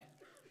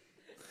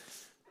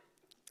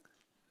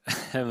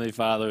Heavenly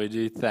Father, we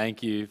do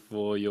thank you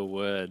for your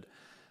word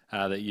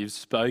that you've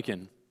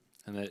spoken,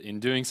 and that in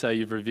doing so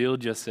you've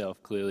revealed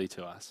yourself clearly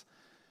to us.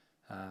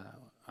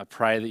 I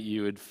pray that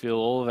you would fill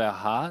all of our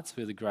hearts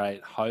with a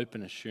great hope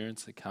and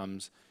assurance that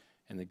comes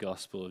in the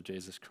gospel of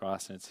Jesus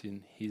Christ, and it's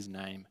in his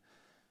name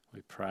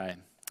we pray.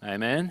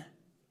 Amen.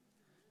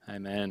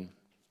 Amen.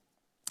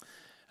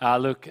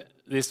 Look,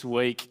 this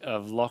week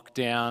of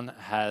lockdown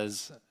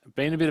has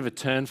been a bit of a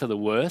turn for the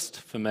worst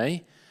for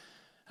me.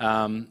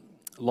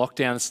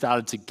 Lockdown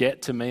started to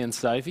get to me and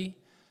Sophie.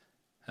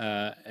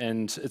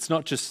 And it's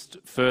not just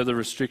further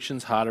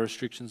restrictions, harder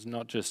restrictions,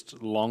 not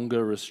just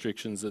longer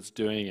restrictions that's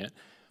doing it,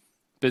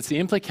 but it's the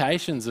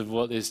implications of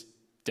what this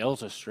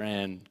Delta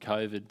strand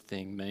COVID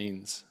thing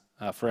means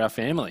for our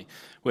family.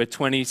 We're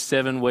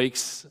 27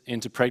 weeks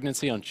into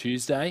pregnancy on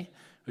Tuesday,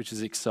 which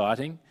is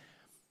exciting.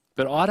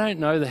 But I don't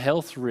know the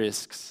health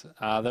risks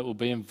that will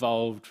be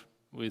involved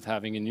with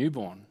having a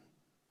newborn.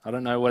 I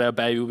don't know what our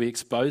baby will be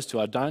exposed to.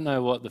 I don't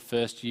know what the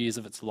first years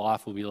of its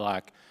life will be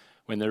like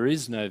when there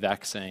is no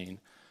vaccine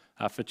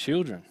for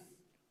children.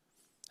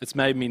 It's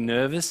made me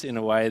nervous in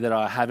a way that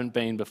I haven't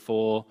been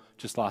before,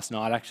 just last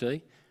night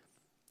actually.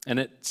 And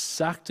it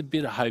sucked a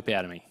bit of hope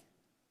out of me,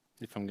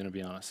 if I'm going to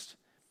be honest.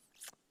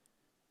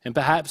 And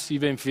perhaps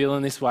you've been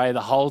feeling this way the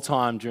whole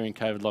time during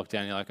COVID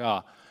lockdown. You're like,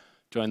 oh,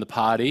 join the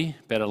party,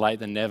 better late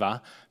than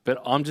never.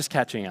 But I'm just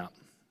catching up.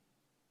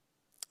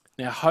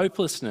 Now,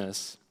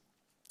 hopelessness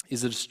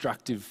is a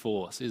destructive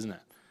force, isn't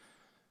it?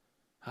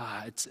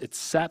 It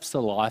saps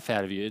the life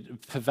out of you.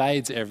 It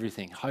pervades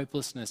everything.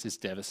 Hopelessness is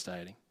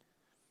devastating.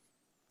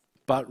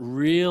 But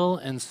real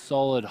and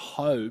solid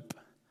hope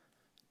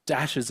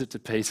dashes it to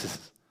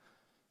pieces.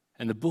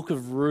 And the book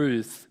of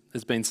Ruth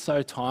has been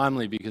so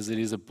timely because it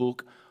is a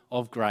book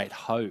of great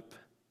hope.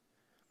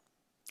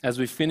 As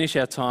we finish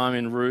our time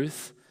in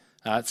Ruth,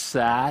 it's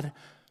sad,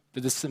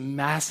 but there's some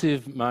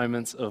massive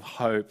moments of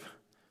hope.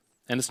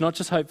 And it's not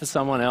just hope for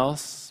someone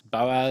else,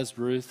 Boaz,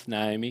 Ruth,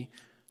 Naomi.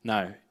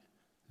 No,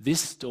 this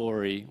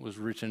story was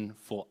written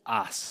for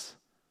us.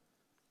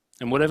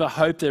 And whatever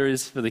hope there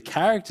is for the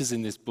characters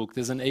in this book,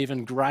 there's an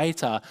even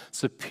greater,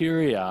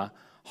 superior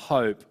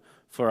hope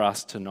for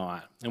us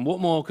tonight. And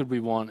what more could we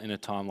want in a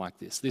time like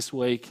this? This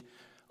week,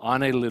 I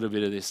need a little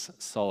bit of this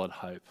solid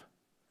hope.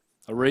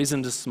 A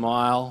reason to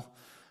smile,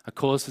 a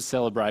cause for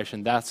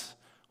celebration. That's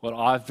what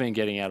I've been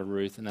getting out of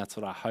Ruth, and that's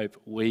what I hope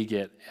we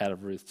get out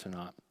of Ruth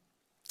tonight.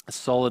 A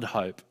solid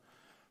hope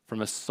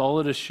from a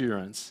solid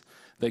assurance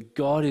that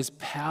God is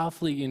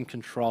powerfully in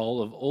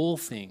control of all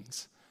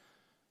things.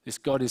 This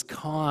God is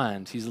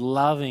kind, he's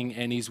loving,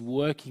 and he's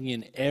working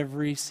in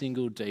every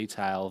single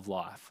detail of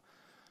life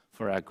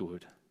for our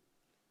good.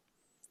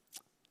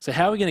 So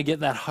how are we going to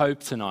get that hope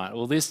tonight?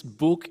 Well, this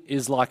book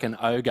is like an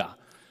ogre.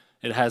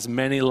 It has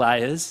many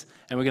layers,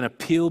 and we're going to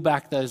peel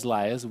back those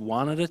layers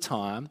one at a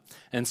time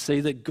and see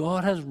that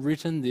God has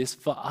written this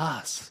for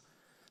us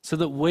so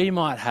that we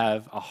might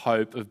have a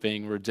hope of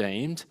being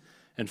redeemed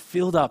and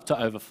filled up to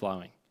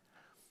overflowing.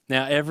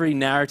 Now, every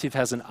narrative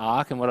has an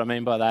arc, and what I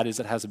mean by that is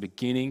it has a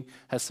beginning,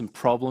 has some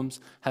problems,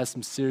 has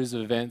some series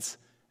of events,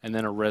 and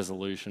then a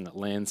resolution that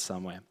lands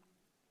somewhere.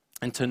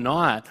 And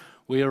tonight,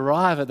 we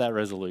arrive at that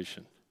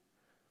resolution.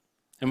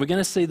 And we're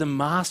going to see the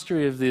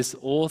mastery of this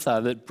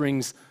author that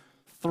brings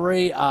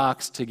three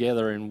arcs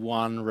together in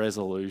one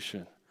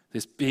resolution,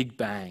 this big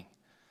bang.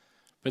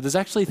 But there's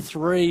actually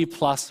 3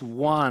 +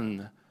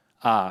 1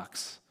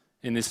 arcs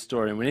in this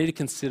story, and we need to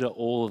consider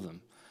all of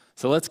them.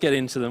 So let's get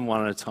into them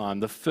one at a time.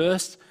 The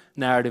first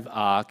narrative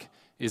arc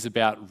is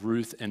about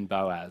Ruth and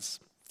Boaz.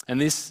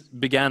 And this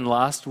began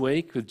last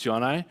week with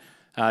Jono,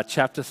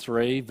 chapter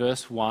 3,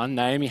 verse 1.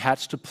 Naomi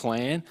hatched a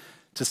plan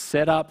to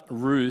set up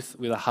Ruth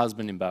with a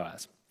husband in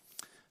Boaz.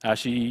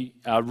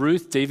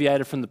 Ruth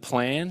deviated from the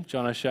plan,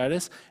 Jono showed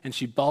us, and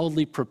she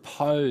boldly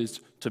proposed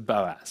to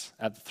Boaz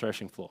at the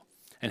threshing floor.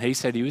 And he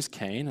said he was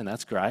keen, and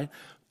that's great,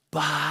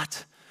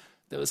 but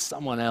there was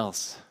someone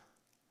else.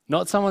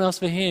 Not someone else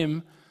for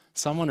him,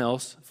 someone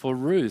else for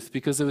Ruth,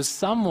 because there was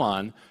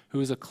someone who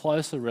was a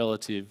closer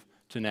relative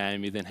to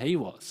Naomi than he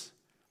was.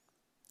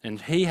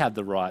 And he had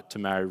the right to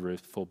marry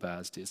Ruth before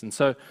Boaz did. And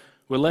so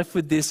we're left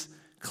with this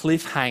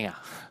cliffhanger.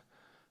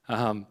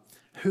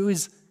 Who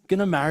is going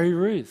to marry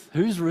Ruth?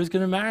 Who's Ruth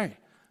going to marry?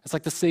 It's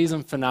like the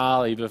season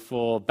finale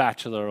before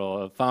Bachelor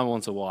or Farmer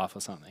Wants a Wife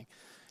or something.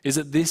 Is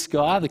it this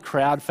guy, the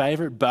crowd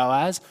favourite,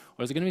 Boaz,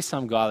 or is it going to be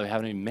some guy that we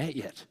haven't even met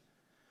yet?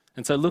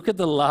 And so look at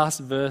the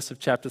last verse of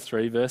chapter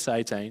 3, verse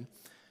 18.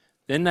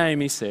 Then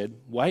Naomi said,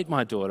 "Wait,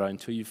 my daughter,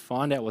 until you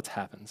find out what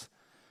happens,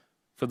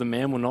 for the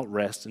man will not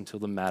rest until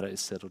the matter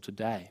is settled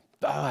today."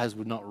 Boaz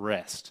would not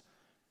rest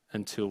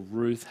until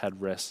Ruth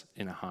had rest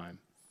in a home.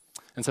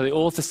 And so the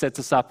author sets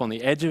us up on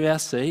the edge of our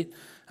seat,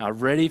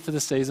 ready for the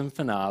season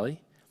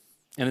finale.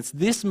 And it's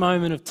this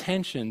moment of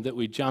tension that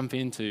we jump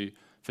into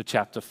for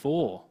chapter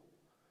 4.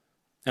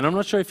 And I'm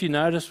not sure if you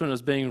noticed when it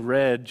was being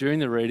read during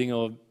the reading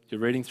or you're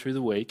reading through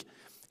the week,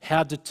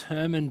 how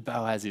determined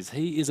Boaz is.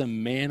 He is a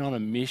man on a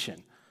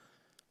mission.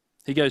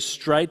 He goes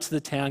straight to the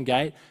town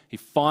gate. He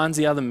finds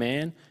the other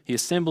man. He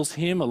assembles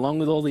him along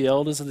with all the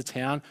elders of the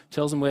town,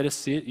 tells them where to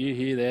sit, you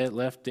here, there,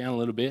 left, down a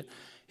little bit.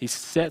 He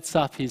sets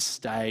up his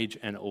stage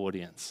and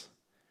audience.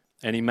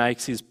 And he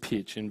makes his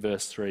pitch in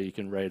verse 3. You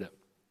can read it.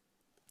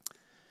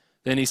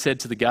 Then he said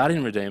to the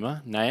guardian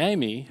redeemer,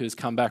 Naomi, who has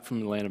come back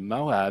from the land of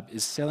Moab,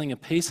 is selling a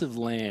piece of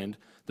land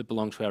that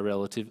belonged to our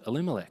relative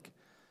Elimelech.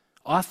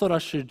 I thought I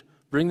should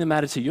bring the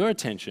matter to your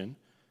attention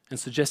and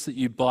suggest that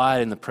you buy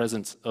it in the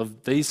presence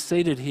of these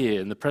seated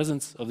here, in the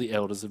presence of the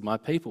elders of my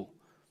people.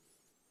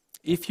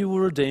 If you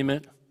will redeem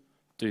it,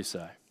 do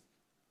so.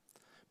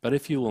 But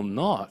if you will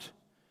not,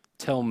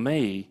 tell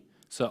me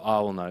so I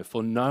will know,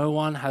 for no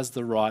one has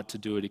the right to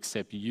do it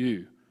except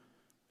you,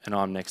 and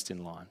I'm next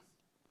in line.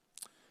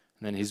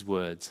 And then his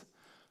words,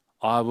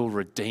 I will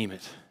redeem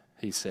it,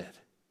 he said.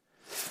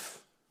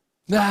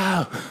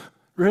 No,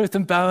 Ruth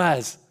and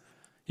Boaz,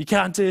 you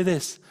can't do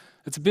this.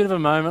 It's a bit of a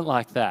moment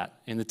like that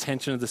in the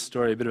tension of the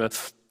story, a bit of a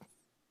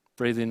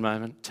breathe-in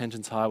moment,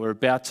 tension's high. We're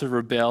about to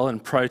rebel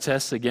and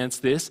protest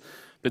against this,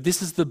 but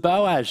this is the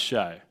Boaz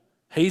show.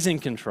 He's in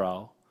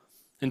control.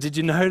 And did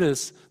you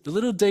notice the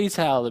little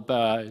detail that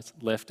Boaz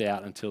left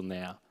out until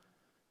now?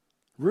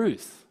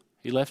 Ruth.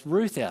 He left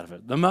Ruth out of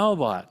it, the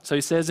Moabite. So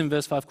he says in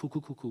verse 5,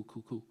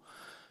 cool.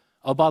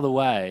 Oh, by the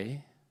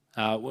way,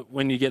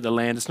 when you get the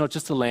land, it's not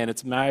just the land,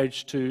 it's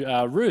marriage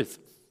to Ruth,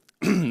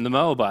 the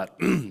Moabite.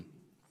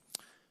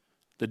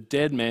 The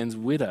dead man's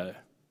widow.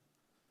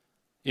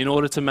 In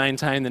order to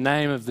maintain the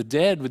name of the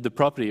dead with the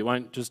property, it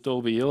won't just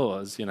all be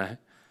yours, you know.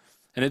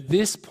 And at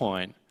this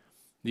point,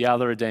 the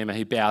other redeemer,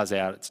 he bows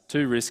out. It's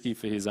too risky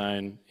for his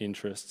own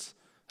interests.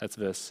 That's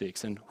verse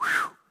 6. And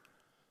whew,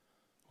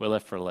 we're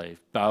left for a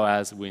leave.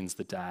 Boaz wins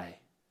the day.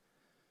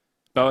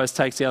 Boaz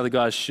takes the other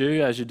guy's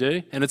shoe, as you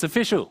do, and it's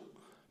official.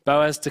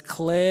 Boaz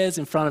declares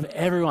in front of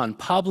everyone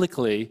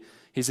publicly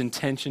his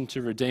intention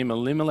to redeem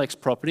Elimelech's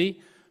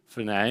property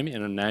for Naomi,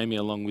 and Naomi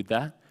along with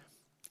that,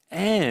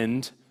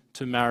 and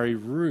to marry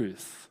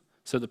Ruth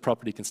so the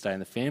property can stay in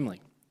the family.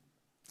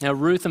 Now,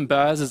 Ruth and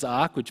Boaz's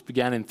arc, which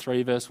began in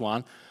 3 verse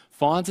 1,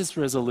 finds its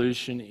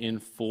resolution in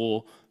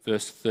 4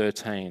 verse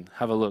 13.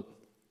 Have a look.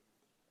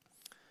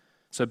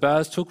 So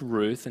Boaz took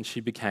Ruth and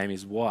she became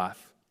his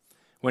wife.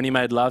 When he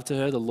made love to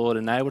her, the Lord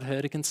enabled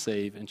her to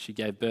conceive and she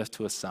gave birth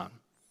to a son.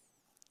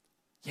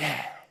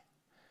 Yeah,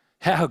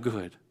 how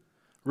good.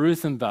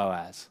 Ruth and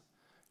Boaz,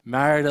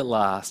 married at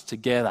last,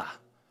 together.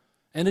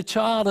 And a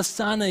child, a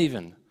son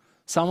even.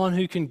 Someone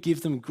who can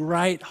give them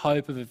great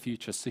hope of a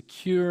future,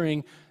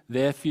 securing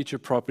their future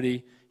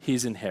property,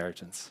 his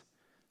inheritance.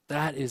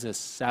 That is a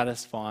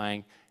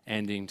satisfying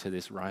ending to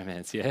this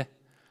romance, yeah?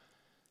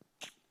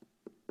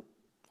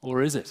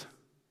 Or is it?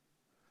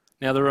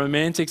 Now, the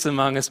romantics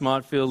among us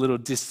might feel a little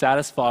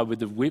dissatisfied with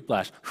the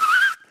whiplash.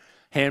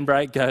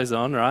 Handbrake goes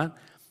on, right?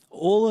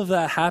 All of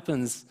that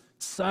happens,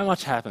 so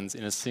much happens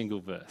in a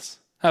single verse.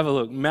 Have a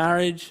look.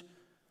 Marriage,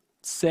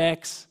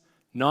 sex,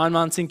 9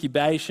 months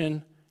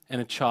incubation,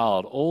 and a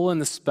child, all in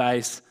the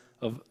space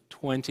of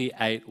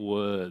 28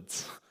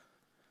 words.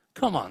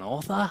 Come on,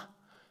 author.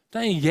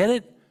 Don't you get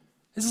it?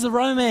 This is a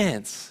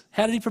romance.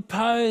 How did he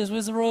propose?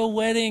 Where's the royal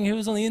wedding? Who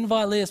was on the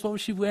invite list? What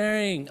was she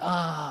wearing?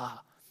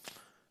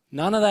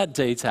 None of that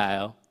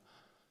detail,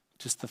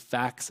 just the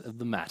facts of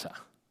the matter.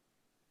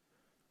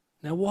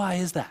 Now, why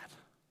is that?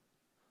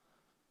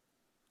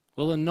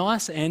 Well, a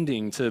nice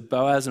ending to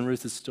Boaz and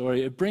Ruth's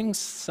story, it brings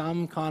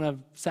some kind of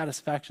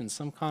satisfaction,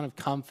 some kind of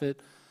comfort,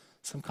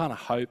 some kind of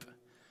hope.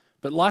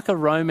 But like a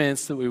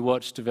romance that we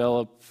watch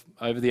develop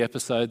over the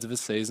episodes of a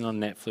season on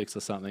Netflix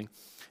or something,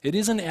 it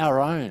isn't our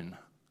own.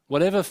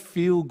 Whatever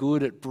feel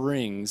good it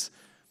brings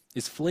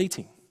is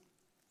fleeting.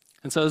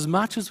 And so as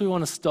much as we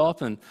want to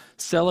stop and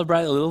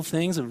celebrate the little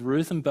things of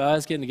Ruth and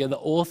Boaz getting together, the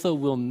author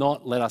will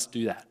not let us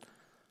do that.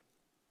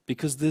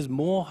 Because there's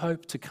more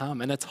hope to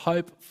come, and it's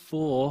hope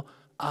for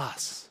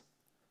us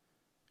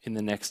in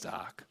the next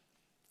arc.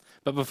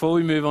 But before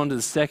we move on to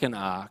the second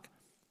arc,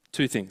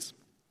 2 things.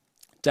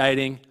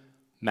 Dating,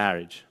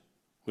 marriage.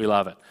 We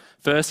love it.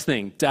 First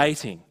thing,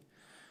 dating.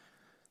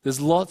 There's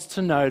lots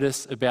to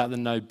notice about the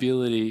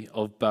nobility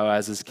of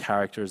Boaz's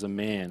character as a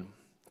man.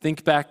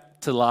 Think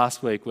back to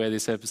last week where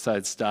this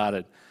episode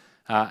started.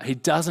 He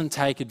doesn't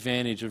take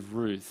advantage of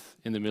Ruth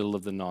in the middle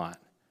of the night.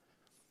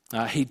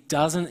 He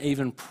doesn't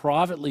even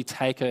privately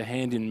take her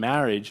hand in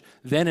marriage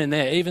then and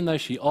there, even though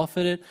she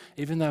offered it,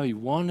 even though he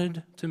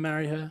wanted to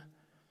marry her.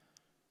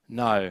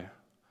 No,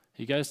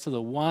 he goes to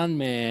the one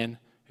man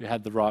who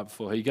had the right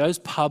before. He goes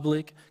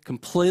public,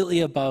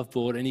 completely above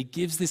board, and he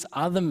gives this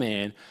other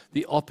man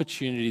the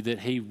opportunity that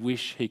he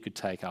wished he could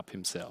take up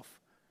himself.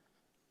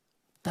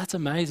 That's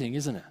amazing,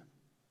 isn't it?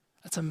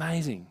 That's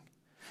amazing.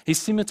 He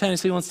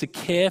simultaneously wants to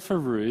care for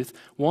Ruth,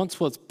 wants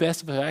what's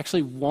best for her,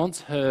 actually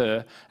wants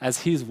her as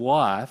his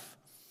wife,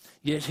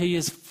 yet he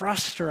is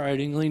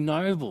frustratingly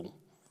noble.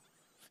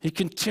 He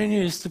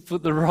continues to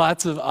put the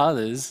rights of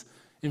others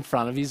in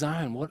front of his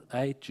own. What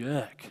a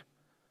jerk.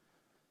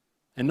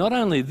 And not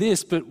only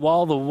this, but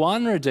while the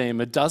one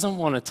redeemer doesn't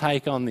want to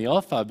take on the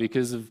offer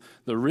because of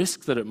the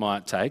risk that it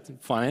might take,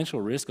 financial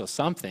risk or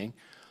something,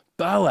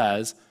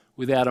 Boaz,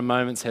 without a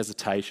moment's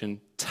hesitation,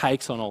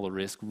 takes on all the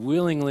risk,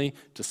 willingly,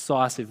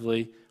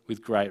 decisively,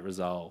 with great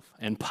resolve,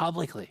 and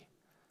publicly.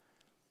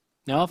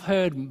 Now, I've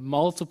heard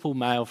multiple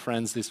male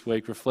friends this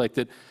week reflect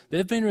that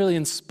they've been really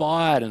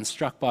inspired and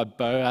struck by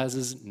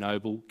Boaz's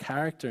noble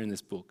character in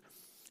this book,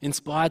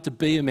 inspired to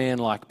be a man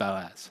like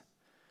Boaz.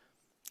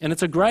 And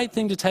it's a great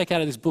thing to take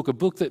out of this book, a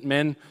book that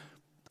men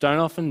don't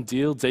often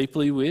deal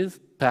deeply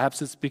with.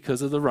 Perhaps it's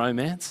because of the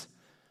romance,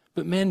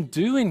 but men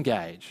do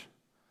engage.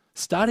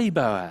 Study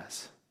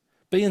Boaz.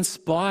 Be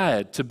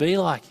inspired to be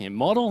like him.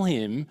 Model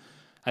him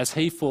as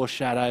he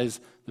foreshadows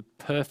the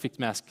perfect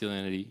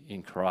masculinity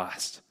in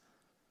Christ.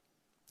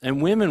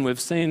 And women, we've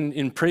seen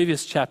in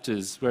previous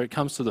chapters where it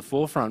comes to the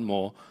forefront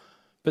more,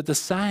 but the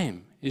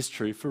same is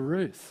true for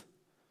Ruth.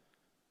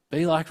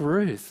 Be like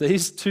Ruth.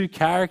 These two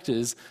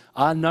characters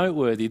are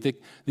noteworthy.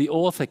 The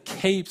author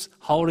keeps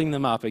holding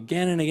them up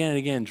again and again and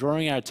again,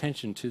 drawing our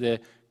attention to their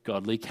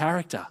godly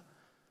character,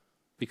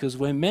 because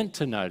we're meant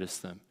to notice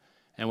them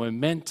and we're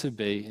meant to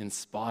be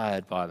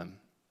inspired by them.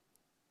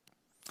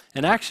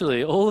 And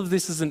actually, all of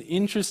this is an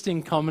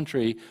interesting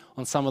commentary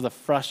on some of the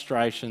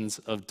frustrations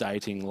of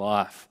dating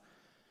life,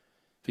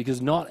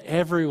 because not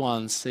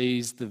everyone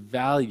sees the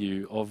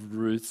value of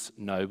Ruth's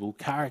noble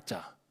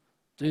character,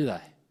 do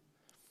they?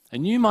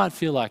 And you might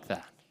feel like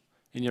that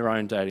in your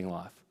own dating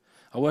life.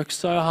 I work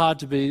so hard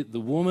to be the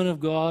woman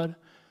of God,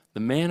 the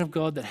man of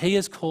God that He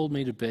has called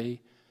me to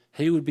be.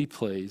 He would be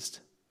pleased,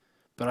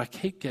 but I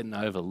keep getting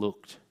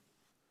overlooked.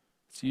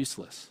 It's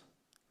useless.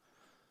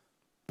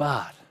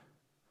 But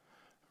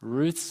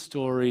Ruth's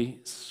story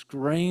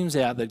screams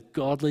out that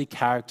godly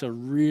character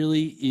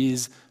really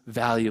is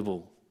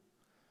valuable.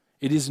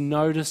 It is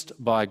noticed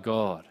by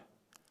God,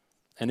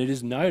 and it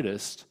is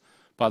noticed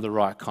by the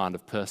right kind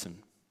of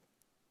person.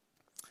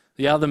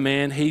 The other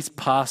man, he's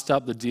passed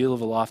up the deal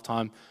of a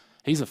lifetime.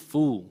 He's a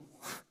fool.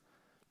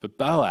 But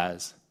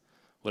Boaz,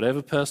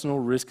 whatever personal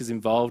risk is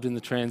involved in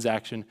the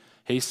transaction,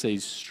 he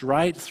sees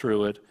straight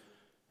through it,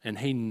 and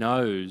he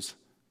knows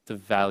the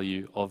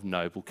value of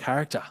noble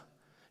character.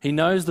 He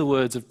knows the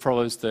words of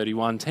Proverbs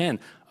 31:10,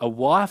 a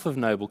wife of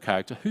noble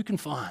character, who can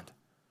find?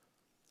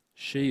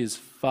 She is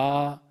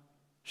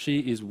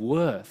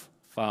worth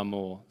far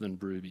more than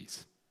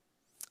rubies.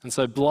 And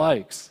so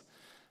blokes,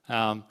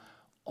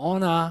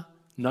 honour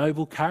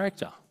noble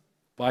character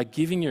by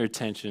giving your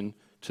attention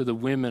to the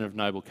women of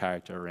noble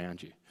character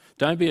around you.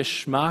 Don't be a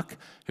schmuck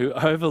who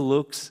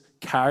overlooks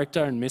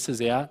character and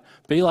misses out.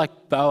 Be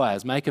like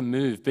Boaz, make a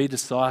move, be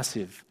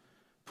decisive,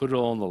 put it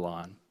all on the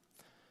line.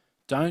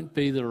 Don't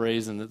be the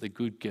reason that the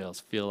good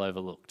girls feel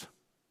overlooked.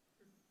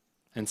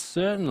 And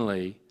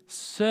certainly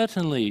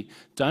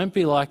don't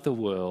be like the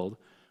world,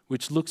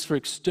 which looks for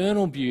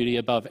external beauty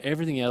above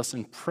everything else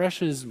and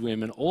pressures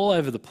women all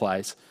over the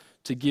place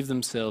to give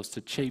themselves to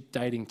cheap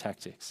dating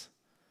tactics.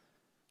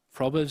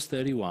 Proverbs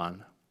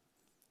 31,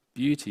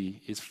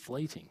 beauty is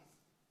fleeting.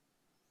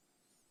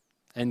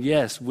 And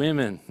yes,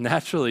 women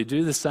naturally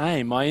do the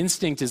same. My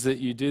instinct is that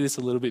you do this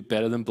a little bit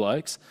better than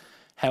blokes.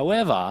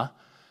 However,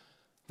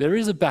 there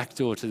is a back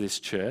door to this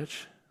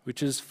church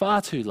which is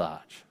far too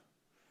large.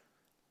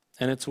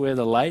 And it's where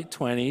the late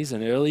 20s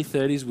and early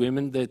 30s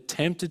women, they're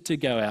tempted to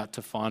go out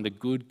to find a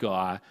good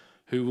guy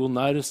who will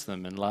notice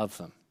them and love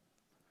them.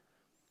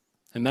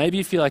 And maybe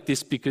you feel like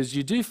this because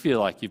you do feel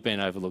like you've been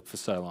overlooked for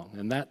so long,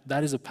 and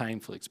that is a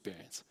painful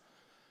experience.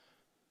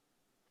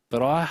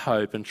 But I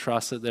hope and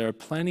trust that there are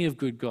plenty of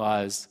good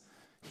guys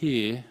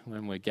here,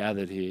 when we're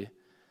gathered here,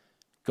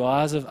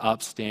 guys of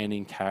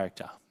upstanding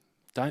character.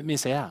 Don't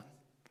miss out.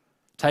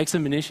 Take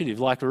some initiative,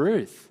 like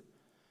Ruth.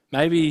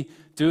 Maybe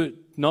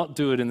not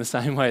do it in the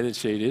same way that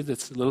she did.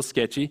 That's a little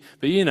sketchy.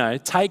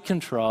 But take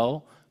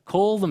control.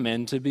 Call the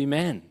men to be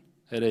men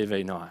at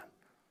EV night.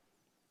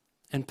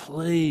 And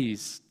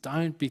please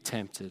don't be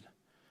tempted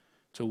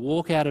to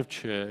walk out of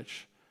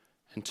church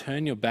and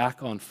turn your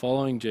back on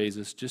following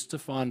Jesus just to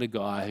find a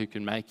guy who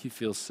can make you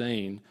feel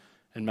seen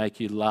and make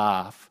you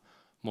laugh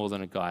more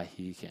than a guy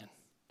here can.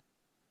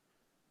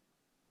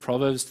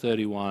 Proverbs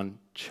 31,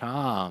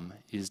 charm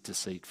is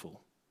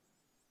deceitful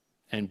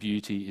and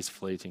beauty is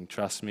fleeting.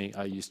 Trust me,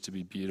 I used to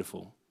be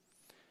beautiful.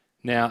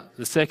 Now,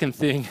 the second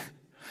thing,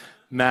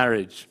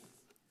 marriage.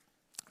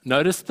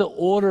 Notice the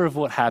order of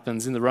what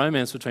happens in the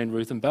romance between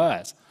Ruth and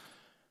Boaz.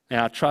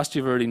 Now, I trust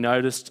you've already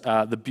noticed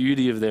the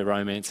beauty of their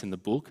romance in the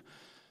book.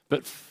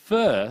 But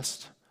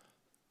first,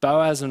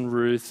 Boaz and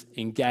Ruth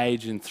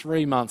engage in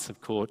 3 months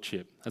of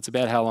courtship. That's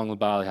about how long the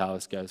barley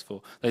harvest goes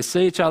for. They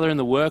see each other in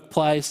the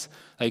workplace,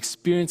 they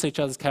experience each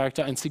other's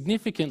character, and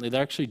significantly,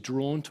 they're actually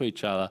drawn to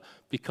each other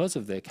because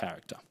of their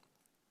character.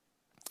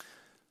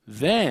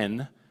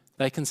 Then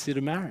they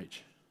consider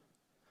marriage.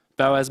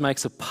 Boaz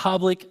makes a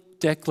public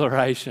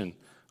declaration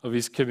of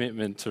his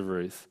commitment to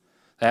Ruth.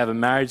 They have a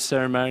marriage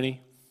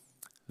ceremony.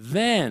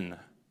 Then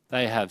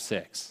they have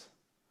sex.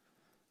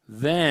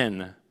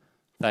 Then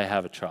they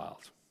have a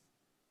child.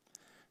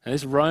 And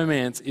this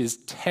romance is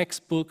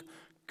textbook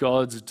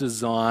God's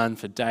design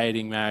for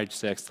dating, marriage,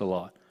 sex, the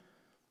lot.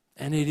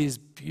 And it is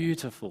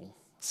beautiful,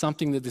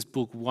 something that this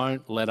book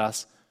won't let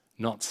us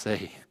not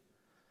see.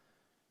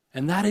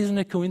 And that isn't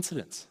a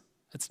coincidence.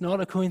 It's not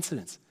a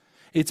coincidence.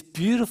 It's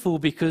beautiful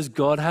because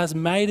God has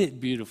made it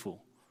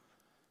beautiful.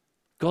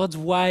 God's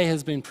way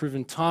has been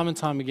proven time and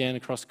time again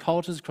across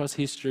cultures, across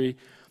history,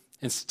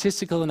 and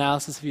statistical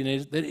analysis if you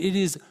need it, that it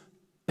is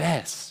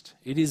best.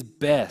 It is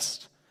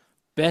best.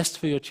 Best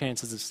for your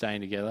chances of staying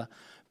together,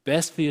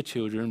 best for your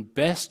children,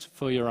 best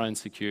for your own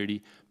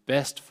security,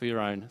 best for your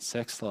own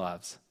sex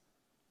lives.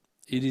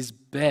 It is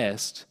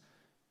best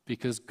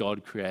because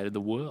God created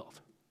the world.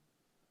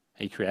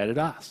 He created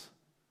us.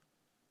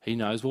 He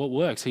knows what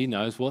works. He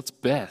knows what's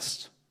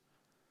best.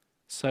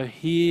 So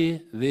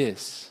hear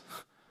this.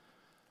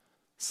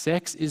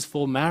 Sex is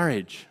for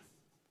marriage.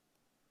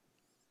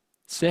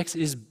 Sex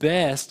is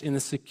best in the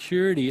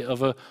security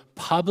of a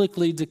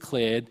publicly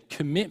declared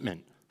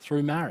commitment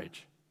through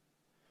marriage.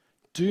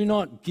 Do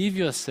not give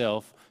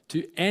yourself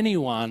to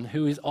anyone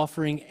who is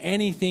offering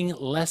anything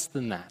less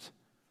than that.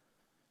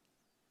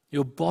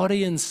 Your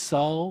body and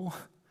soul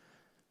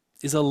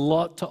is a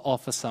lot to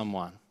offer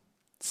someone.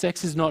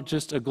 Sex is not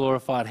just a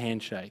glorified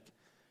handshake.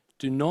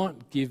 Do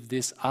not give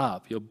this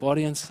up, your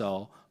body and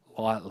soul,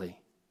 lightly.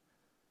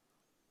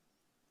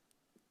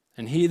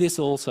 And hear this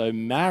also,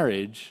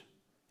 marriage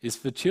is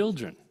for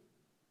children.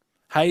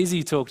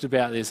 Hazy talked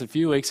about this a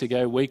few weeks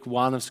ago, week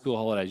 1 of school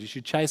holidays. You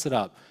should chase it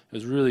up. It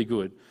was really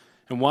good.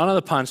 And one of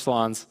the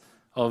punchlines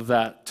of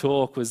that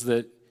talk was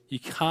that you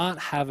can't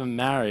have a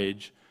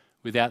marriage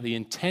without the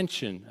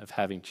intention of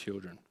having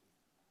children.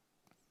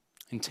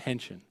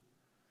 Intention.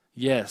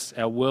 Yes,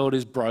 our world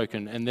is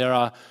broken, and there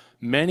are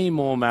many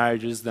more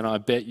marriages than I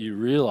bet you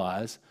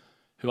realize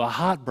who are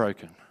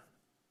heartbroken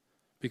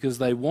because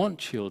they want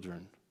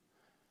children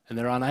and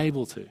they're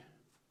unable to.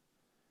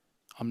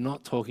 I'm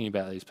not talking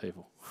about these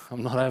people.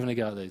 I'm not having a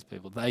go at these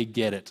people. They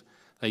get it.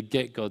 They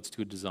get God's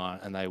good design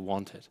and they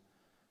want it.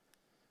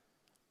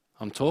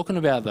 I'm talking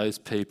about those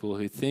people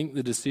who think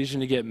the decision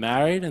to get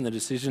married and the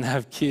decision to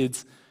have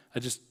kids are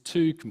just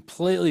two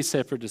completely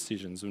separate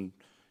decisions, and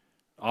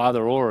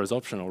either or is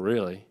optional,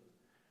 really.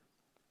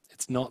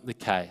 It's not the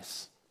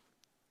case.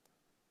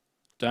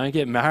 Don't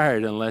get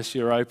married unless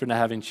you're open to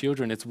having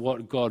children. It's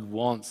what God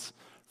wants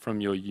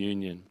from your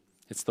union.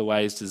 It's the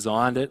way He's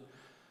designed it.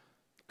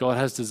 God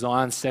has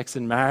designed sex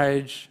and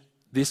marriage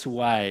this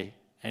way,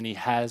 and He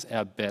has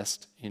our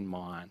best in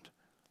mind.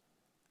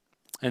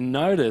 And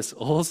notice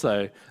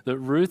also that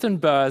Ruth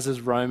and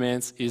Boaz's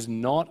romance is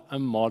not a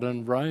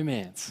modern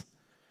romance.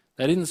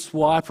 They didn't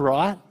swipe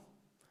right,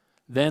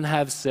 then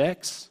have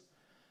sex,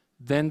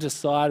 then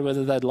decide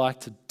whether they'd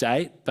like to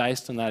date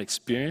based on that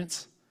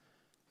experience,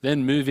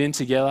 then move in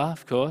together,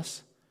 of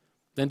course,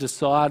 then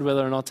decide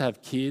whether or not to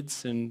have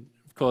kids, and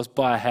of course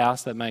buy a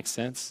house. That makes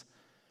sense,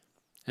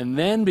 and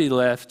then be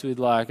left with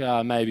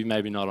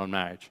maybe not on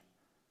marriage.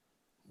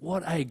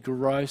 What a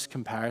gross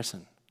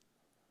comparison.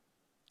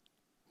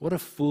 What a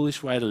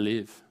foolish way to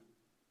live.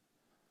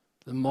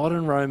 The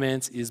modern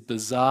romance is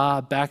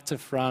bizarre, back to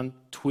front,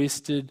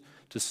 twisted,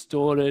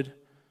 distorted,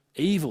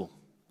 evil.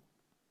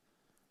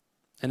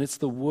 And it's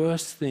the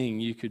worst thing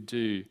you could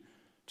do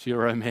to your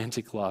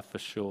romantic life for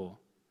sure.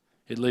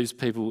 It leaves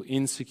people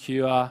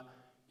insecure,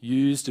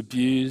 used,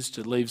 abused.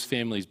 It leaves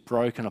families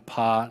broken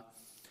apart.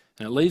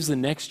 And it leaves the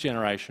next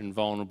generation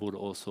vulnerable to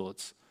all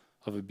sorts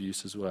of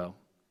abuse as well.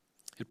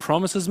 It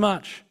promises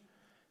much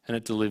and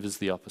it delivers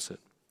the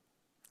opposite.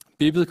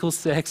 Biblical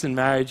sex and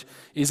marriage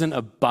isn't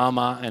a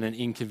bummer and an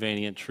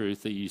inconvenient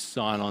truth that you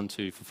sign on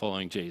to for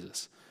following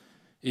Jesus.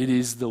 It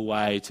is the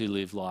way to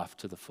live life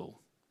to the full.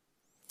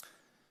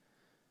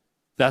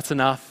 That's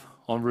enough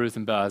on Ruth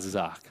and Boaz's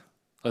arc.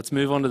 Let's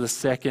move on to the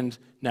second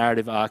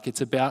narrative arc.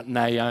 It's about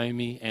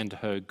Naomi and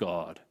her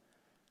God.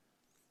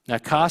 Now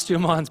cast your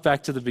minds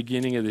back to the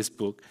beginning of this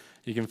book.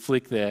 You can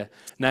flick there.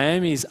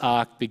 Naomi's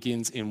arc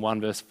begins in 1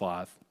 verse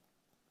 5.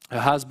 Her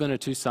husband, her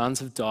 2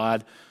 sons have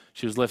died.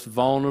 She was left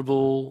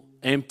vulnerable,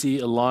 empty,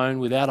 alone,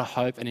 without a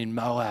hope, and in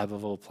Moab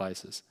of all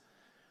places.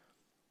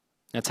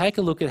 Now take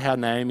a look at how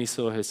Naomi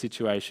saw her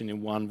situation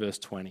in 1 verse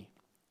 20.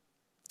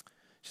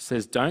 She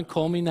says, "Don't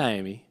call me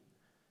Naomi,"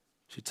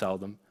 she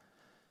told them.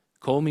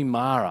 "Call me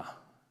Mara,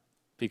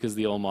 because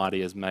the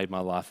Almighty has made my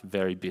life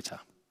very bitter."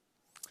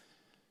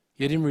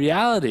 Yet in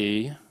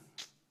reality,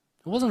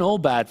 it wasn't all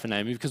bad for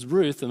Naomi, because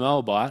Ruth, the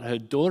Moabite, her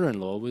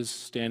daughter-in-law, was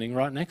standing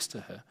right next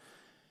to her.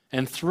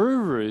 And through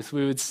Ruth,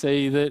 we would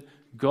see that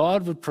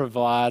God would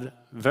provide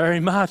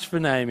very much for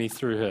Naomi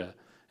through her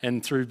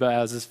and through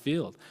Boaz's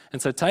field. And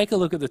so take a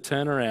look at the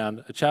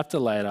turnaround a chapter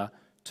later,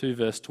 2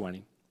 verse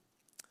 20.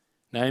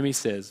 Naomi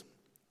says,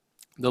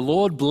 "The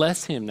Lord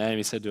bless him,"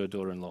 Naomi said to her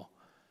daughter-in-law.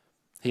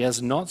 "He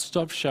has not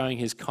stopped showing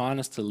his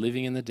kindness to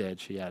living and the dead,"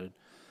 she added.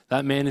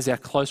 "That man is our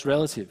close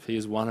relative. He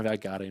is one of our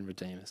guardian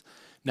redeemers."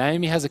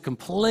 Naomi has a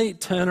complete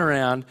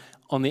turnaround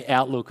on the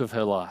outlook of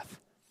her life.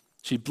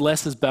 She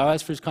blesses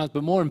Boaz for his kindness,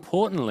 but more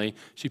importantly,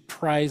 she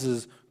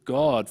praises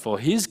God for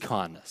his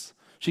kindness,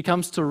 She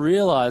comes to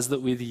realize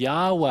that with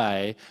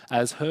Yahweh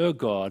as her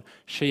God,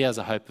 she has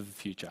a hope of a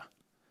future.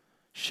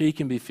 She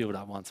can be filled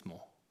up once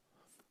more.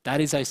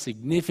 That is a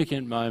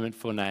significant moment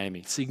for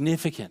Naomi.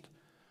 Significant.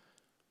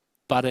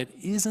 But it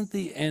isn't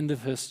the end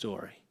of her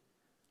story.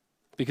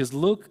 Because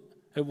look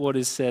at what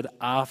is said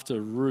after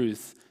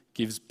Ruth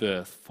gives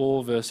birth.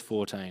 4 verse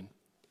 14.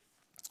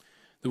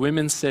 The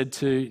women said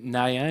to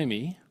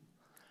Naomi,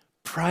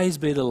 "Praise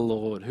be to the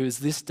Lord, who has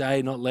this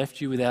day not left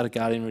you without a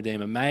guardian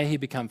redeemer. May he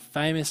become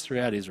famous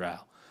throughout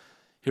Israel.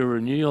 He will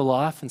renew your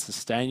life and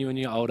sustain you in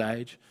your old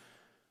age.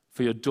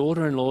 For your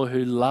daughter-in-law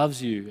who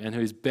loves you and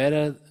who is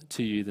better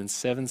to you than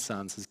 7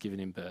 sons has given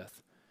him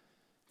birth."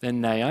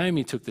 Then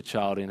Naomi took the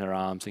child in her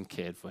arms and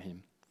cared for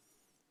him.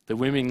 The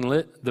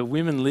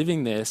women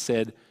living there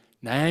said,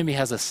 "Naomi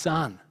has a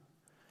son."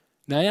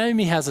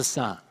 Naomi has a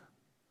son.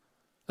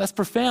 That's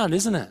profound,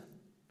 isn't it?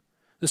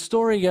 The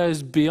story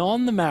goes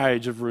beyond the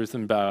marriage of Ruth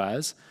and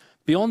Boaz,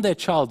 beyond their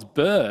child's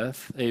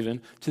birth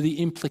even, to the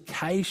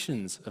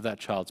implications of that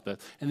child's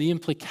birth. And the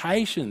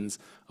implications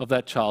of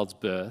that child's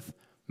birth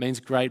means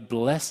great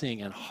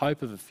blessing and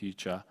hope of a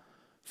future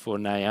for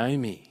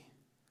Naomi.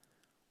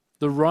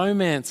 The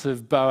romance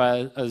of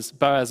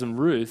Boaz and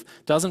Ruth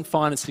doesn't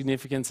find its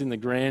significance in the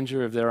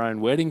grandeur of their own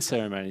wedding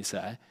ceremony,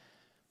 say,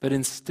 but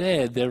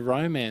instead their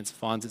romance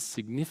finds its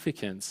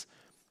significance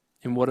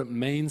in what it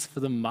means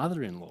for the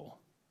mother-in-law.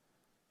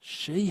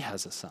 She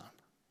has a son.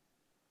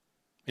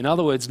 In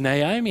other words,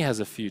 Naomi has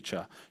a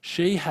future.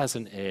 She has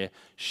an heir.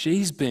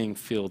 She's being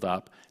filled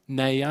up.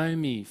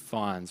 Naomi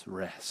finds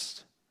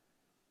rest.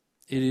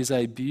 It is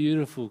a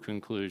beautiful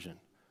conclusion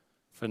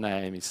for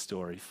Naomi's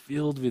story,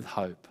 filled with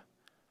hope.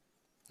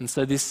 And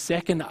so this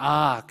second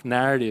arc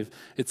narrative,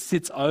 it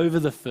sits over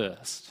the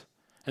first.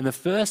 And the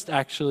first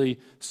actually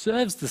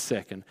serves the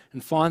second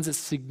and finds its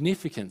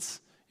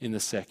significance in the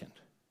second.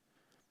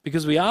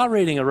 Because we are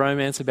reading a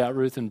romance about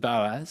Ruth and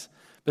Boaz,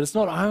 but it's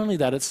not only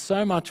that, it's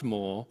so much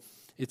more.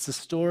 It's a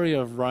story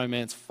of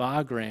romance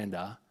far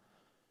grander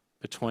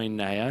between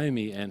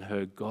Naomi and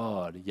her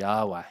God,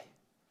 Yahweh.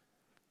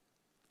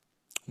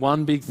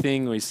 One big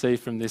thing we see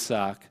from this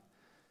arc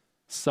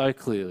so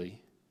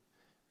clearly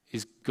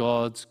is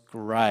God's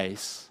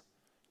grace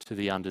to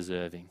the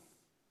undeserving.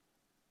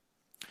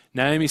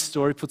 Naomi's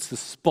story puts the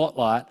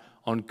spotlight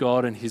on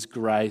God and his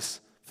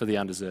grace for the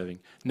undeserving.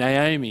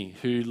 Naomi,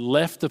 who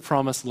left the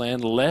promised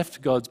land,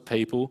 left God's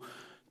people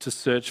to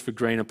search for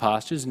greener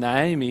pastures.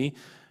 Naomi,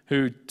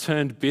 who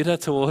turned bitter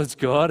towards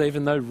God,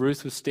 even though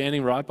Ruth was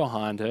standing right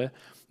behind her.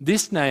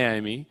 This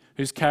Naomi,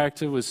 whose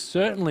character was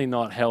certainly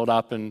not held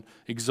up and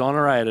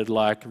exonerated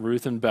like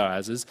Ruth and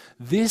Boaz's,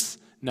 this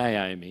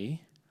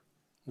Naomi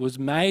was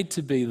made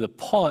to be the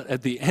pot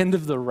at the end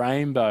of the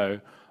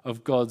rainbow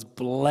of God's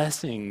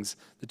blessings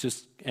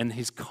and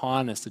his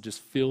kindness that just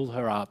filled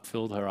her up to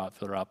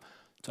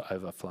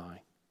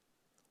overflowing.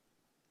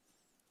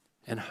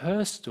 And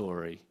her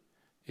story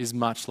is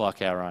much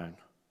like our own.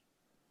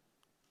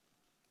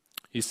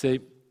 You see,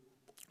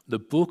 the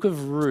book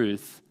of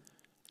Ruth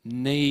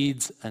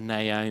needs a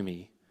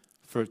Naomi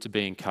for it to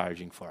be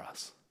encouraging for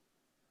us.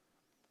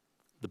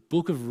 The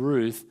book of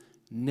Ruth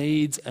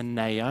needs a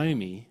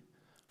Naomi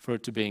for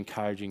it to be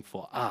encouraging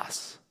for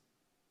us.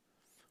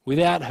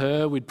 Without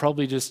her, we'd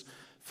probably just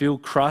feel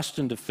crushed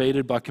and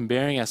defeated by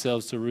comparing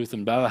ourselves to Ruth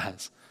and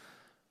Boaz.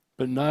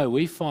 But no,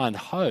 we find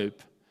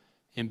hope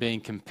in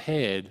being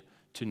compared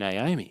to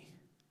Naomi.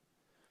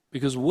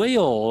 Because we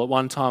all, at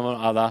one time or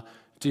other,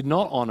 did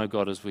not honour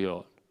God as we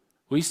ought.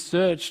 We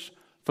searched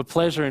for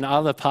pleasure in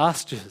other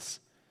pastures.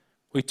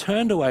 We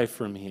turned away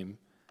from him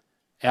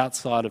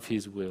outside of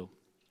his will.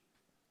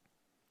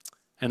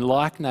 And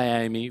like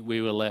Naomi,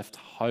 we were left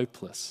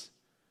hopeless,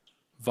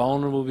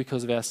 vulnerable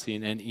because of our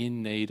sin and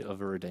in need of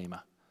a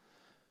redeemer.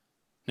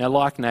 Now,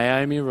 like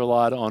Naomi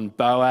relied on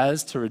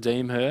Boaz to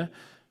redeem her,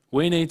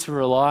 we need to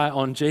rely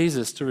on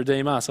Jesus to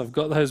redeem us. I've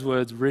got those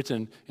words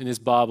written in this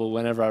Bible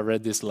whenever I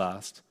read this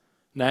last.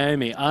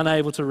 Naomi,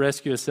 unable to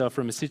rescue herself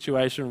from a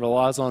situation,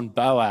 relies on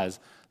Boaz,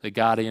 the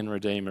guardian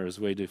redeemer, as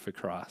we do for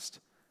Christ,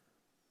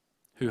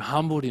 who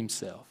humbled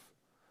himself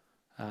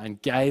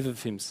and gave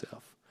of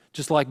himself.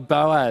 Just like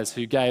Boaz,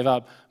 who gave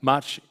up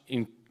much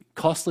in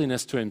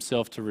costliness to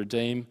himself to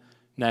redeem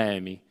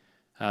Naomi,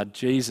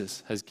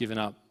 Jesus has given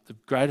up the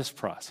greatest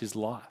price, his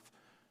life,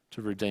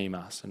 to redeem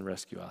us and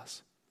rescue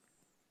us.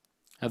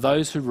 Now,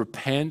 those who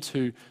repent,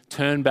 who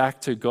turn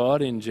back to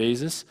God in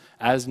Jesus,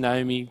 as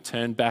Naomi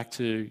turned back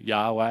to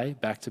Yahweh,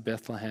 back to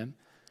Bethlehem,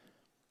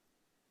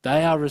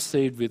 they are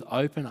received with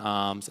open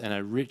arms and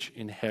a rich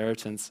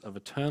inheritance of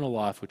eternal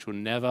life which will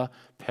never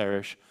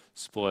perish,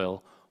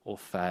 spoil, or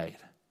fade.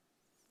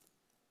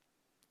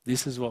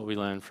 This is what we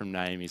learn from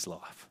Naomi's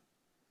life.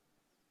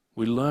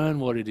 We learn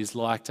what it is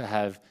like to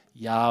have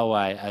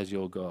Yahweh as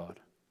your God.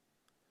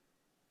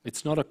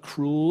 It's not a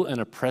cruel and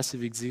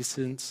oppressive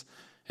existence.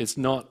 It's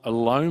not a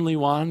lonely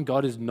one.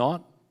 God is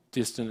not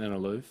distant and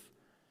aloof.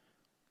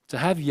 To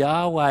have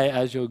Yahweh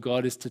as your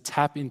God is to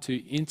tap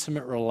into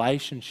intimate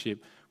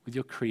relationship with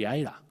your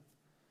Creator.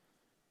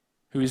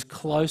 who is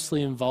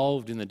closely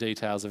involved in the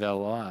details of our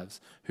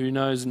lives, who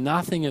knows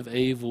nothing of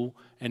evil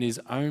and is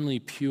only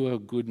pure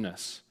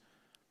goodness,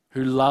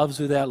 who loves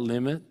without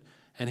limit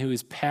and who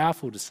is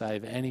powerful to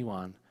save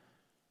anyone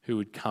who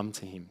would come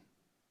to him.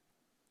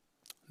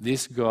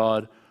 This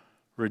God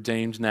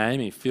redeemed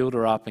Naomi, filled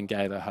her up and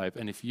gave her hope.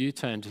 And if you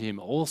turn to him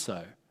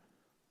also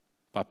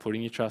by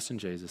putting your trust in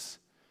Jesus,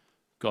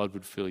 God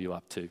would fill you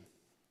up too.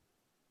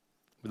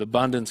 With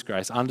abundance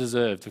grace,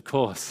 undeserved, of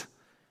course.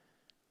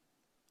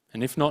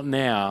 And if not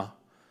now,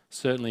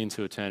 certainly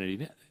into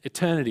eternity.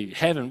 Eternity,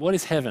 heaven, what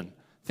is heaven?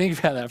 Think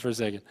about that for a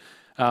second.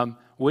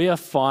 We are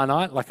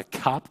finite, like a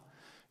cup.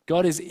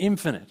 God is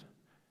infinite,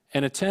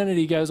 and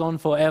eternity goes on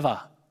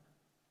forever.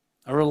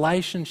 A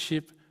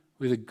relationship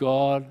with a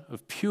God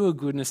of pure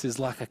goodness is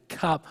like a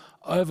cup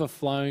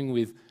overflowing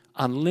with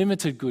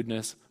unlimited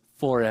goodness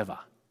forever.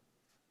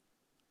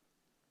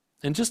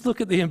 And just look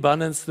at the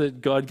abundance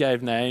that God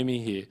gave Naomi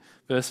here.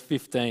 Verse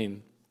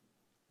 15.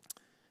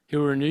 He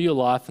will renew your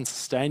life and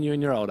sustain you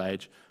in your old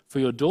age. For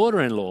your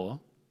daughter-in-law,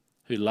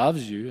 who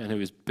loves you and who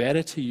is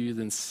better to you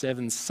than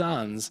 7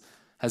 sons,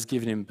 has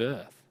given him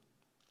birth.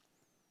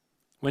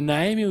 When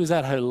Naomi was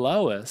at her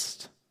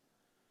lowest,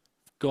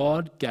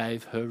 God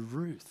gave her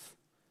Ruth,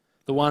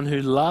 the one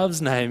who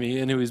loves Naomi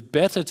and who is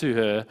better to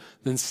her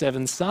than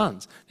 7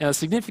 sons. Now, the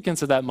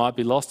significance of that might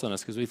be lost on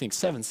us because we think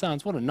 7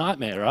 sons, what a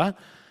nightmare, right?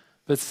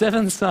 But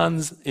 7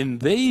 sons in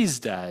these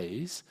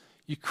days,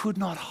 you could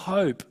not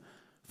hope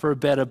for a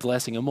better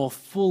blessing, a more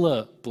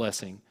fuller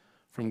blessing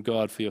from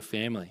God for your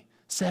family.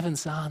 7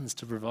 sons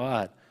to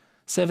provide,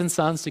 7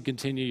 sons to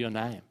continue your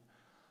name.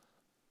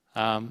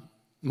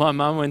 My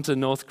mum went to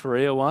North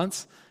Korea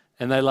once,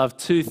 and they loved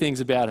 2 things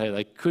about her.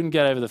 They couldn't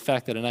get over the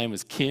fact that her name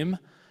was Kim,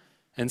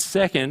 and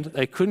second,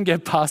 they couldn't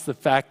get past the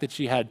fact that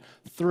she had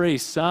 3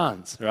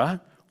 sons, right?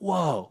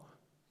 Whoa,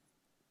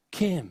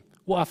 Kim,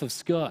 wife of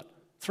Scott,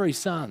 3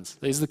 sons.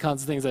 These are the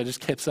kinds of things they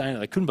just kept saying.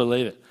 They couldn't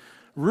believe it.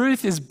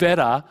 Ruth is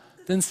better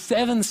than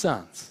 7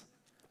 sons,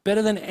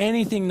 better than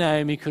anything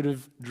Naomi could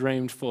have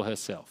dreamed for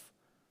herself.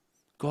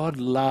 God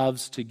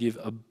loves to give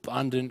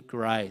abundant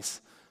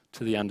grace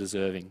to the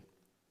undeserving.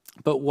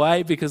 But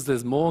wait, because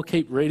there's more.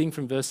 Keep reading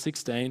from verse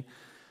 16.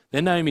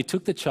 Then Naomi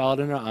took the child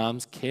in her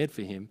arms, cared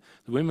for him.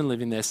 The women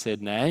living there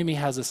said, Naomi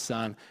has a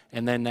son,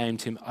 and they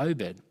named him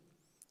Obed.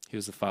 He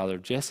was the father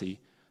of Jesse,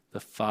 the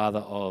father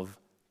of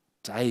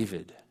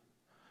David.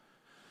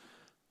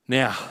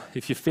 Now,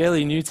 if you're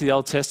fairly new to the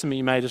Old Testament,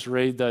 you may just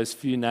read those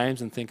few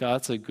names and think, oh,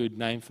 that's a good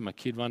name for my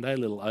kid one day,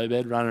 little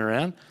Obed running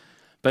around.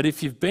 But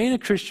if you've been a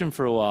Christian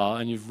for a while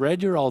and you've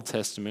read your Old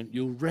Testament,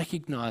 you'll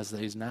recognize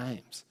these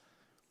names.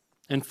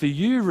 And for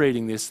you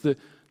reading this,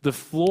 the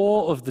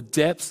floor of the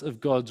depths of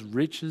God's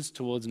riches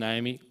towards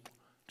Naomi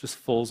just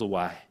falls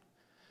away.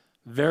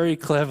 Very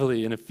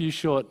cleverly, in a few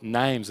short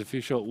names, a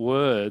few short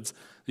words,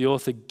 the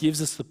author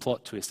gives us the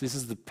plot twist. This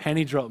is the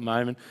penny drop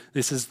moment.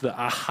 This is the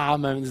aha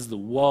moment. This is the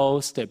whoa,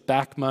 step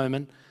back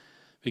moment.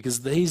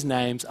 Because these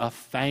names are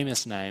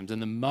famous names,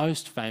 and the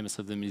most famous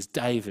of them is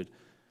David,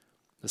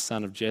 the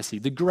son of Jesse,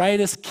 the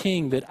greatest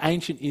king that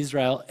ancient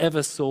Israel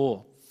ever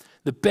saw.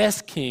 The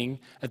best king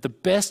at the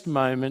best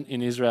moment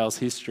in Israel's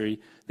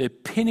history, their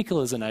pinnacle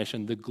as a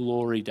nation, the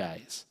glory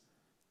days.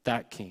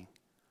 That king.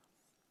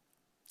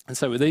 And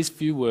so with these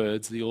few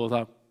words, the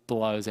author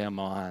blows our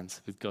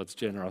minds with God's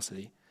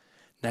generosity.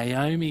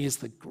 Naomi is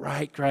the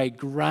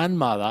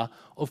great-great-grandmother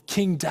of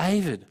King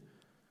David.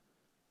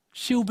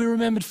 She'll be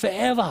remembered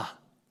forever.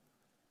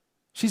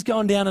 She's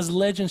going down as a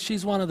legend.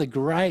 She's one of the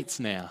greats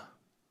now.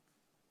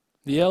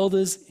 The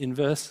elders in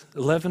verse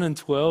 11 and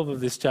 12 of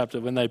this chapter,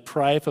 when they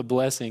pray for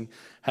blessing,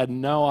 had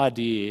no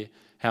idea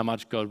how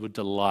much God would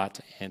delight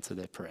to answer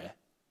their prayer.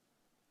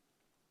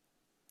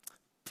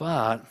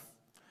 But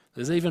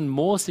there's even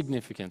more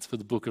significance for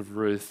the book of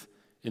Ruth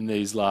in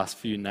these last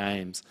few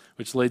names,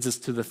 which leads us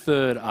to the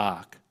third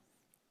arc,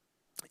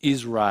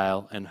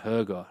 Israel and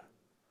her God.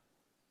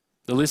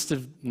 The list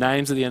of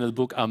names at the end of the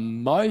book are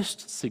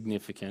most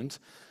significant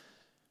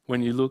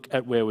when you look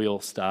at where we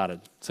all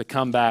started. So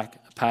come back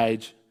a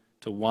page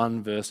to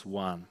 1 verse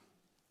 1.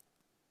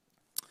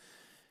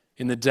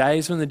 In the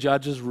days when the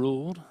judges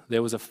ruled,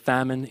 there was a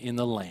famine in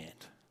the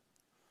land.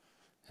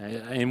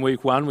 In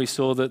week 1, we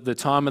saw that the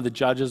time of the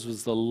judges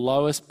was the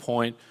lowest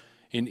point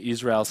in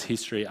Israel's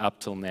history up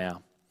till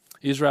now.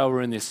 Israel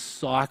were in this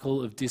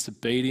cycle of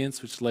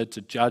disobedience which led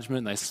to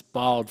judgment. They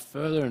spiraled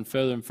further and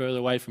further and further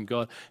away from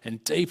God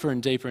and deeper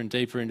and deeper and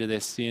deeper into their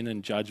sin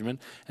and judgment.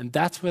 And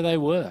that's where they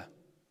were,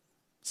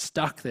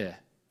 stuck there.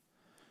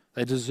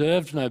 They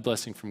deserved no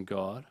blessing from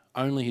God,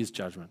 only his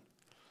judgment.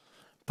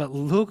 But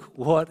look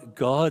what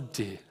God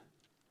did.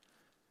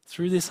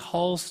 Through this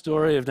whole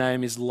story of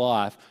Naomi's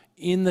life,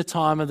 in the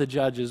time of the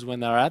judges when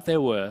they were at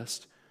their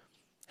worst,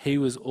 he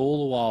was all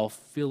the while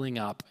filling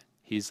up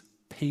his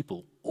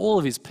people, all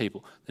of his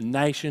people, the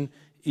nation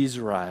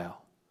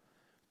Israel.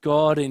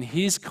 God, in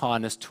his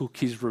kindness, took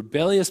his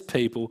rebellious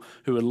people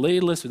who were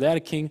leaderless, without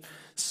a king,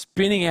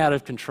 spinning out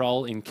of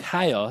control in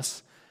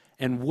chaos,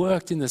 and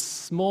worked in the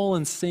small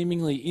and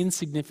seemingly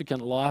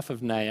insignificant life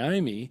of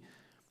Naomi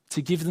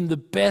to give them the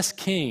best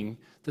king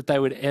that they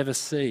would ever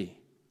see.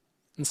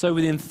 And so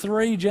within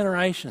 3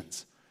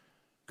 generations,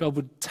 God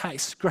would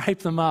scrape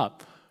them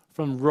up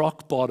from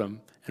rock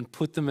bottom and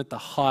put them at the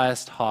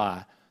highest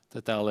high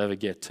that they'll ever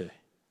get to.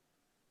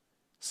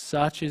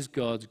 Such is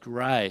God's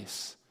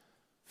grace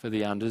for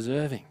the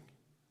undeserving.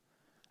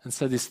 And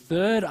so this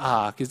third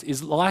arc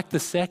is like the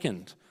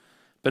second,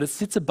 but it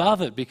sits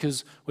above it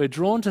because we're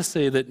drawn to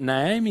see that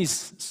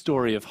Naomi's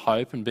story of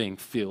hope and being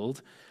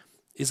filled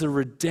is a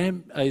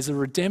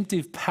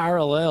redemptive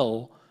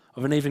parallel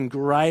of an even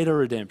greater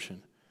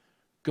redemption.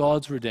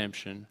 God's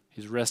redemption,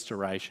 his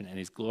restoration and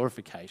his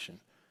glorification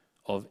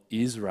of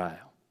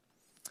Israel.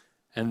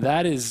 And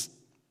that is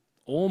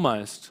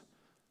almost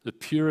the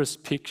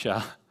purest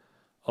picture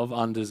of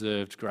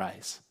undeserved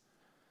grace.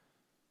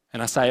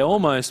 And I say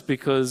almost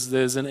because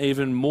there's an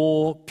even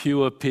more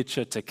pure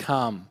picture to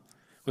come.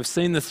 We've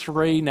seen the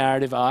 3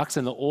 narrative arcs,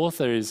 and the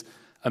author is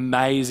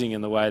amazing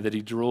in the way that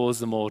he draws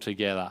them all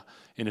together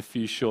in a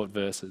few short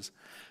verses.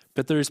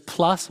 But there is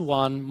plus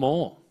one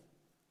more.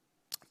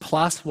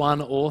 Plus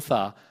one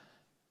author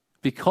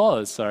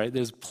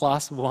there's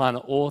plus one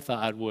author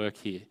at work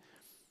here.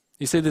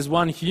 You see, there's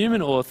one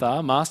human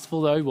author,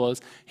 masterful though he was,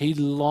 he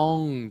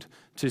longed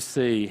to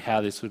see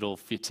how this would all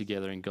fit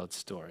together in God's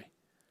story.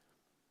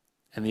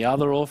 And the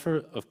other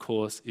author, of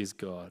course, is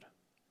God.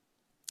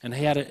 And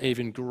he had an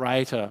even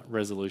greater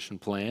resolution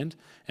planned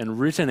and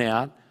written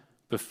out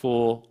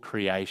before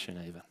creation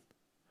even.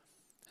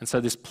 And so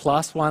this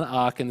plus one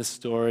arc in the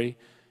story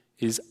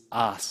is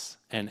us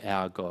and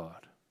our God.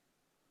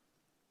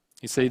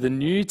 You see, the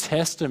New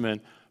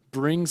Testament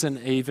brings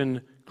an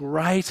even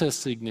greater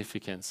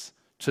significance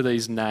to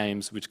these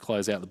names which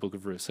close out the book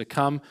of Ruth. So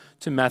come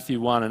to Matthew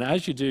 1, and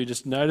as you do,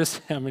 just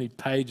notice how many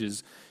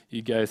pages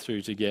you go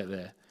through to get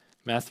there.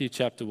 Matthew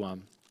chapter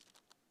 1,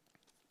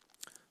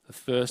 the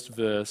first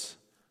verse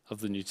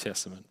of the New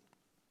Testament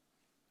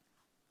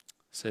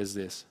says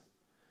this.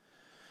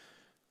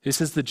 This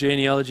is the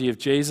genealogy of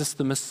Jesus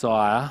the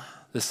Messiah,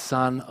 the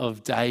son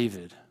of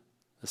David,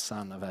 the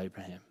son of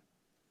Abraham.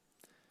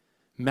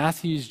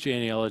 Matthew's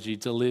genealogy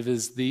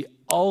delivers the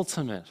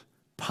ultimate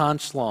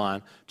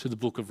punchline to the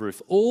book of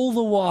Ruth. All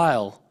the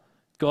while,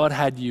 God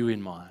had you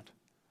in mind.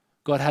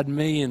 God had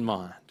me in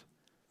mind.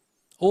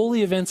 All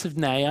the events of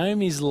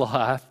Naomi's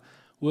life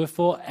were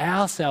for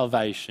our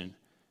salvation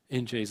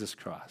in Jesus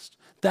Christ.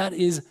 That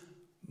is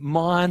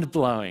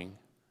mind-blowing,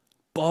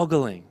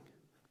 boggling.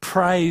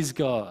 Praise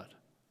God.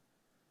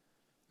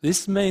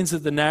 This means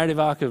that the narrative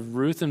arc of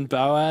Ruth and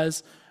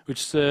Boaz,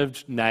 which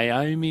served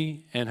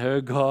Naomi and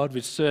her God,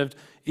 which served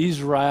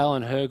Israel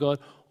and her God,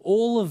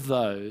 all of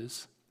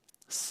those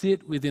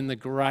sit within the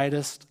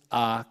greatest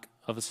arc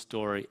of a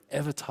story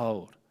ever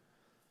told.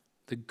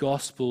 The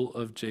gospel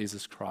of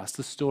Jesus Christ,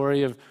 the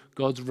story of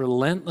God's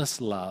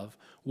relentless love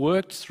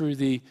worked through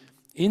the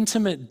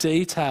intimate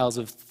details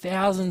of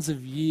thousands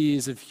of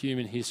years of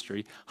human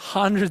history,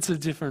 hundreds of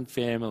different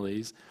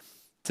families,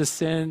 to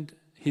send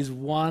his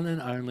one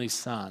and only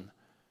Son,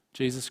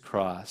 Jesus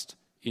Christ,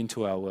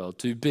 into our world,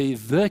 to be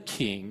the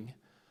King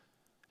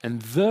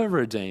and the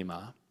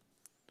Redeemer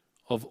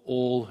of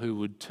all who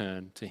would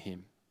turn to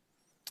him.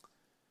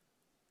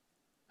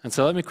 And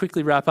so let me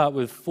quickly wrap up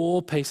with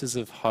 4 pieces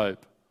of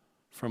hope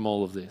from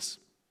all of this.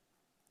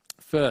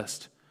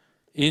 First,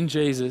 in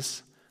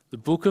Jesus, the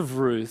book of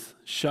Ruth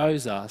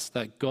shows us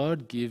that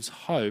God gives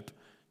hope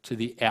to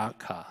the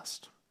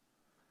outcast.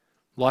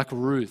 Like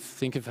Ruth,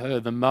 think of her,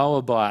 the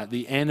Moabite,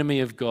 the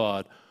enemy of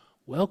God,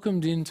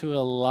 welcomed into a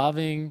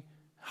loving,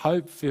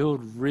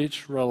 hope-filled,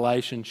 rich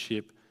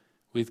relationship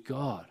with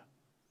God.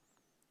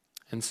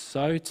 And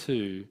so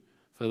too,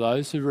 for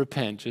those who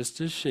repent, just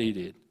as she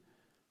did,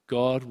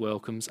 God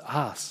welcomes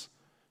us,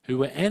 who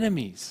were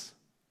enemies,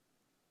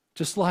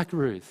 just like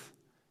Ruth,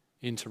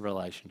 into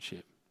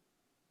relationship.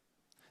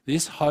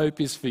 This hope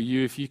is for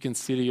you if you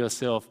consider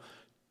yourself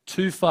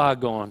too far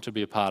gone to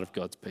be a part of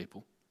God's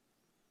people.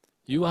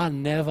 You are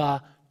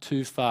never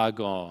too far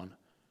gone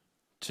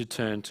to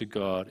turn to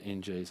God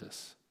in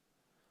Jesus.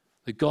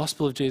 The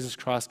gospel of Jesus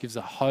Christ gives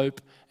a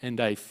hope and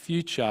a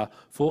future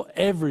for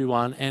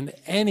everyone and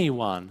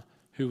anyone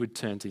who would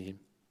turn to him.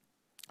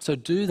 So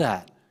do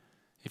that.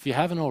 If you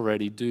haven't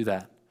already, do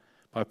that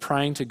by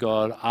praying to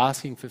God,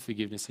 asking for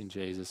forgiveness in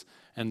Jesus,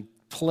 and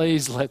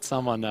please let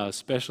someone know,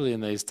 especially in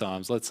these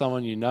times. Let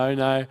someone you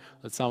know,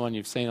 let someone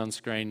you've seen on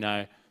screen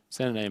know,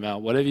 send an email,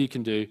 whatever you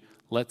can do,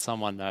 let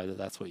someone know that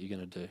that's what you're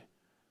going to do.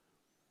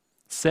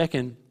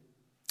 Second,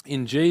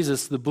 in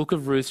Jesus, the book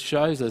of Ruth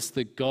shows us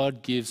that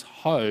God gives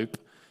hope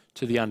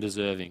to the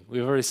undeserving.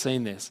 We've already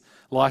seen this,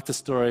 like the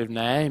story of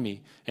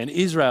Naomi and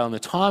Israel in the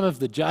time of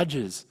the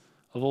judges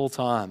of all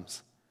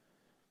times.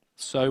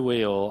 So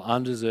we all,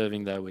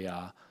 undeserving though we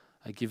are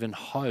given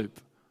hope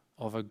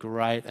of a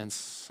great and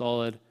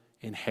solid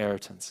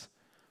inheritance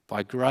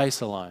by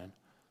grace alone,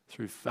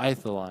 through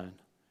faith alone,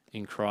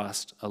 in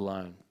Christ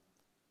alone.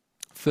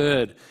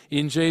 Third,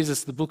 in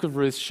Jesus, the book of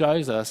Ruth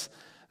shows us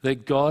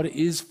that God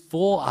is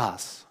for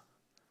us.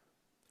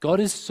 God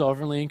is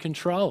sovereignly in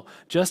control.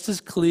 Just as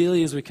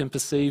clearly as we can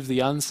perceive the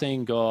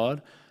unseen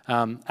God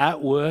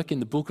at work in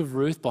the book of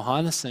Ruth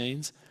behind the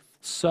scenes,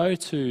 so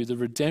too the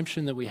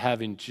redemption that we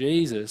have in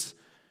Jesus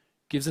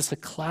gives us a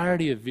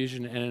clarity of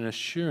vision and an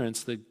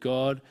assurance that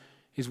God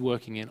is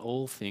working in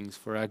all things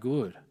for our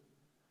good.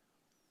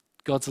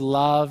 God's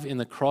love in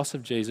the cross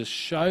of Jesus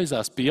shows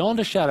us beyond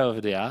a shadow of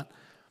a doubt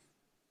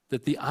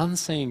that the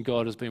unseen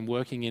God has been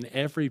working in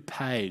every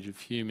page of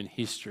human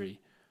history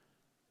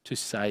to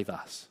save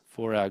us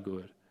for our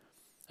good.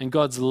 And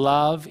God's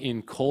love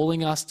in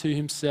calling us to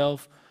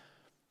himself,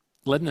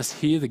 letting us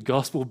hear the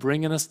gospel,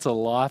 bringing us to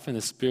life in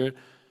the Spirit,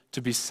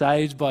 to be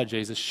saved by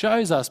Jesus,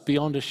 shows us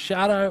beyond a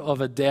shadow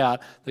of a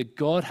doubt that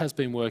God has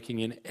been working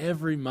in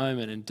every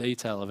moment and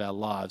detail of our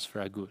lives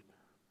for our good.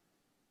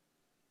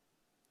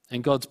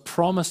 And God's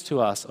promise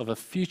to us of a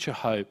future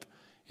hope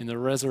in the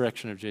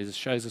resurrection of Jesus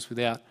shows us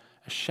without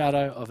a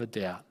shadow of a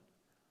doubt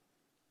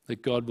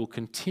that God will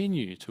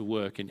continue to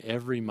work in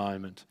every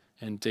moment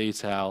and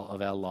detail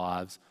of our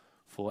lives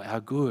for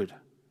our good.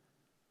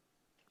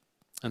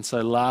 And so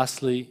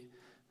lastly,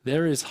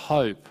 there is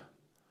hope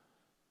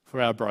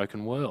for our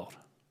broken world.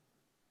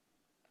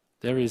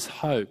 There is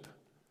hope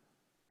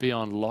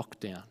beyond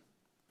lockdown.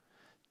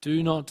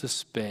 Do not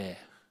despair.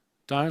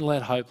 Don't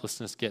let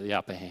hopelessness get the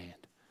upper hand.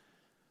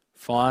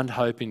 Find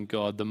hope in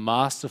God, the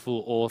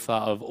masterful author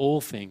of all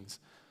things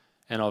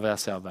and of our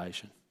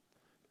salvation.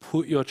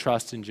 Put your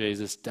trust in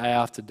Jesus day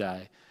after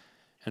day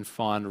and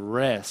find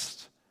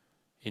rest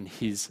in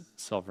his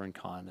sovereign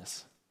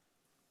kindness.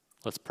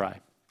 Let's pray.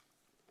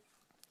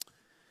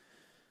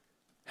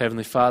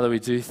 Heavenly Father, we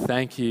do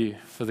thank you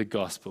for the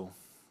gospel,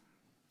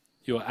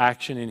 your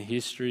action in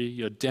history,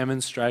 your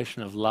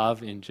demonstration of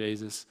love in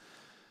Jesus,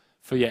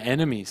 for your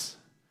enemies,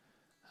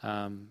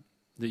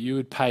 that you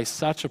would pay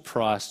such a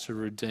price to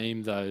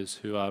redeem those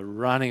who are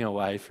running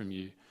away from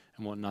you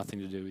and want nothing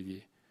to do with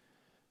you.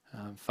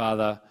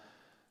 Father,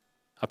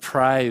 I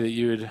pray that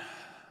you would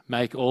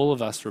make all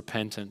of us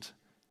repentant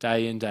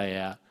day in, day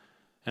out,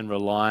 and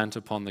reliant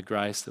upon the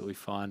grace that we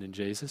find in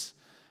Jesus.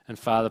 And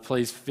Father,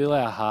 please fill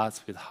our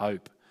hearts with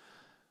hope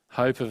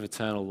of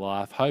eternal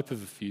life, hope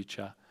of a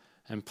future.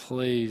 And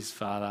please,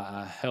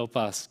 Father, help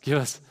us, give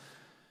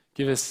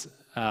us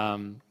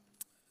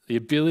the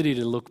ability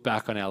to look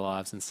back on our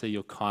lives and see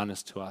your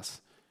kindness to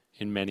us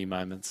in many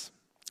moments.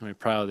 And we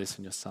pray all this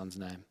in your Son's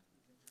name.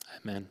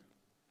 Amen.